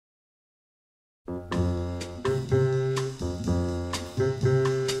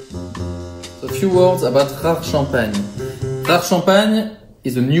few words about Rare Champagne. Rare Champagne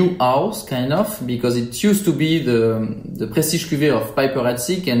is a new house, kind of, because it used to be the prestige cuvée of Piper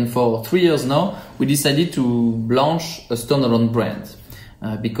Hatzick, and for 3 years now, we decided to launch a standalone brand.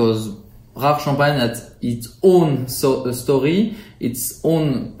 Because Rare Champagne has its own story, its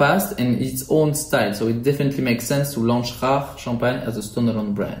own past, and its own style. So it definitely makes sense to launch Rare Champagne as a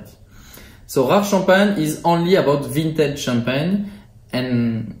standalone brand. So Rare Champagne is only about vintage champagne,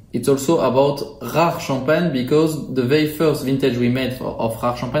 and it's also about Rare Champagne because the very first vintage we made of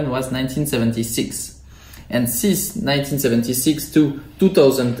Rare Champagne was 1976. And since 1976 to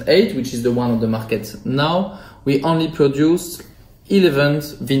 2008, which is the one on the market now, we only produced 11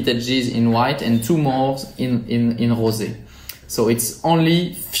 vintages in white and 2 more in rosé. So it's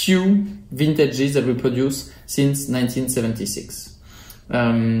only few vintages that we produce since 1976.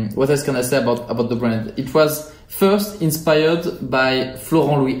 What else can I say about the brand? It was first inspired by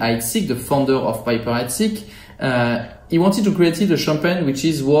Florent Louis Hatzick, the founder of Piper Hatzick. He wanted to create a champagne which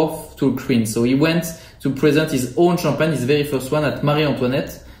is worth to a queen. So he went to present his own champagne, his very first one at Marie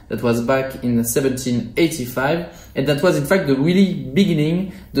Antoinette. That was back in 1785. And that was in fact the really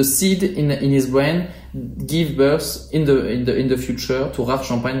beginning, the seed in his brain, give birth in the future to Rare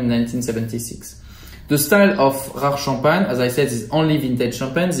Champagne in 1976. The style of Rare Champagne, as I said, is only vintage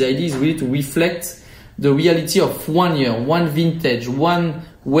champagne. The idea is really to reflect the reality of 1 year, one vintage, one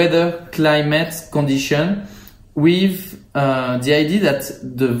weather, climate, condition, with the idea that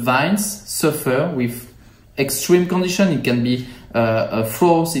the vines suffer with extreme condition. It can be a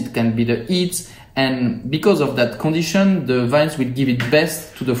frost, it can be the heat, and because of that condition, the vines will give its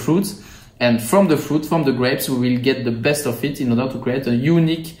best to the fruits, and from the fruit, from the grapes, we will get the best of it in order to create a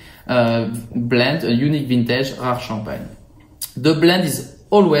unique blend, a unique vintage Rare Champagne. The blend is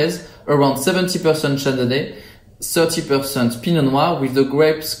always around 70% Chardonnay, 30% Pinot Noir, with the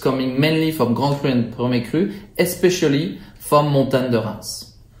grapes coming mainly from Grand Cru and Premier Cru, especially from Montagne de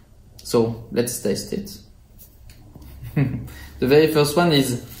Reims. So let's taste it. The very first one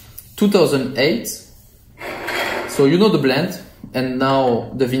is 2008. So you know the blend, and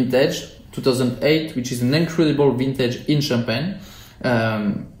now the vintage, 2008, which is an incredible vintage in Champagne,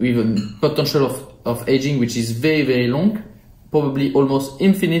 with a potential of aging which is very, very long, probably almost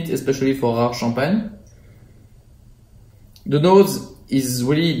infinite, especially for Rare Champagne. The nose is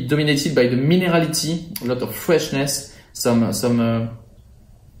really dominated by the minerality, a lot of freshness, some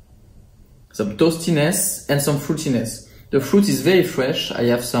toastiness and some fruitiness. The fruit is very fresh. I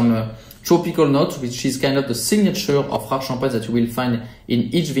have some tropical notes, which is kind of the signature of Rare Champagne that you will find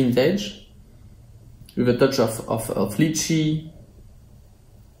in each vintage, with a touch of lychee,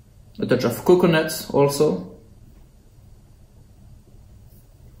 a touch of coconut also.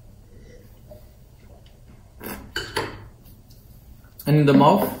 And in the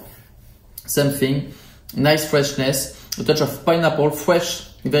mouth, same thing, nice freshness, a touch of pineapple,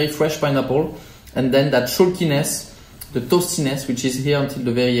 fresh, very fresh pineapple, and then that chalkiness, the toastiness, which is here until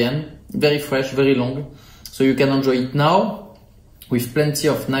the very end, very fresh, very long. So you can enjoy it now with plenty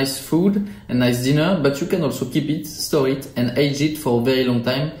of nice food and nice dinner, but you can also keep it, store it, and age it for a very long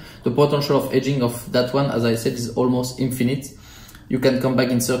time. The potential of aging of that one, as I said, is almost infinite. You can come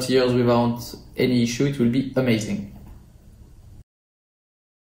back in 30 years without any issue. It will be amazing.